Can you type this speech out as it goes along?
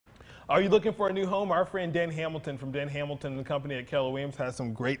Are you looking for a new home? Our friend Dan Hamilton from Dan Hamilton and Company at Keller Williams has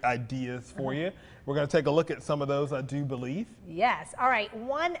some great ideas for you. We're going to take a look at some of those, I do believe. Yes. All right.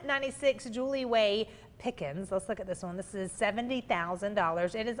 196 Julie Way, Pickens. Let's look at this one. This is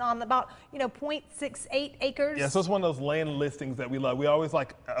 $70,000. It is on about, 0.68 acres. Yeah, so it's one of those land listings that we love. We always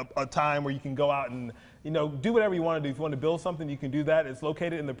like a time where you can go out and, do whatever you want to do. If you want to build something, you can do that. It's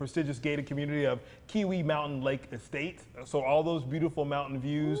located in the prestigious gated community of Kiwi Mountain Lake Estate. So all those beautiful mountain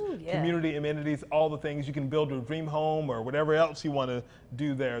views, community amenities, all the things you can build your dream home or whatever else you want to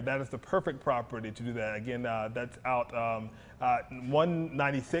do there. That is the perfect property to do that. Again, that's out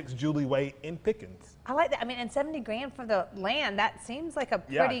 196 Julie Way in Pickens. I like that. I mean, and 70 grand for the land, that seems like a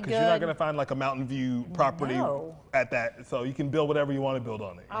pretty good. You're not going to find like a mountain view property at that. So you can build whatever you want to build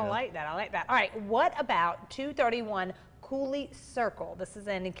on it. I like that. I like that. All right. What about 231 Cooley Circle? This is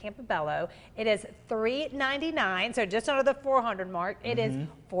in Campobello. It is $399, so just under the 400 mark. It is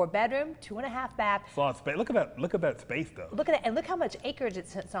 4-bedroom, 2.5 bath. It's a lot of space. Look at that space though. Look at it, and look how much acreage it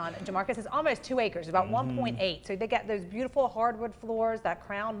sits on. Jamarcus, it's almost 2 acres, about 1.8. So they got those beautiful hardwood floors, that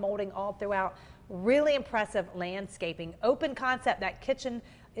crown molding all throughout. Really impressive landscaping. Open concept. That kitchen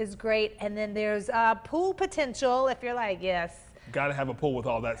is great, and then there's pool potential if you're like, yes. Got to have a pool with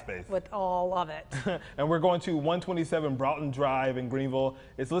all that space. With all of it. And we're going to 127 Broughton Drive in Greenville.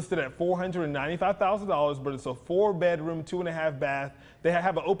 It's listed at $495,000, but it's a 4-bedroom, 2.5 bath. They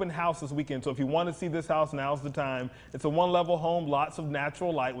have an open house this weekend, so if you want to see this house, now's the time. It's a 1-level home, lots of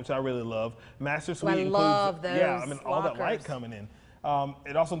natural light, which I really love. Master suite includes, love those all that light coming in.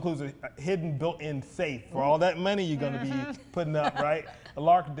 It also includes a hidden built-in safe for all that money you're going to be putting up, right? A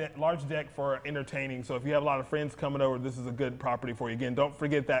large deck for entertaining. So if you have a lot of friends coming over, this is a good property for you. Again, don't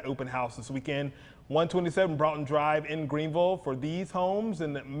forget that open house this weekend. 127 Broughton Drive in Greenville. For these homes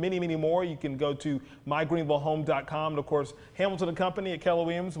and many, many more, you can go to mygreenvillehome.com. And of course, Hamilton and Company at Keller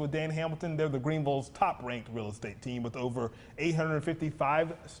Williams with Dan Hamilton. They're the Greenville's top-ranked real estate team with over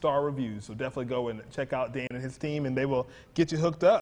 855 star reviews. So definitely go and check out Dan and his team, and they will get you hooked up.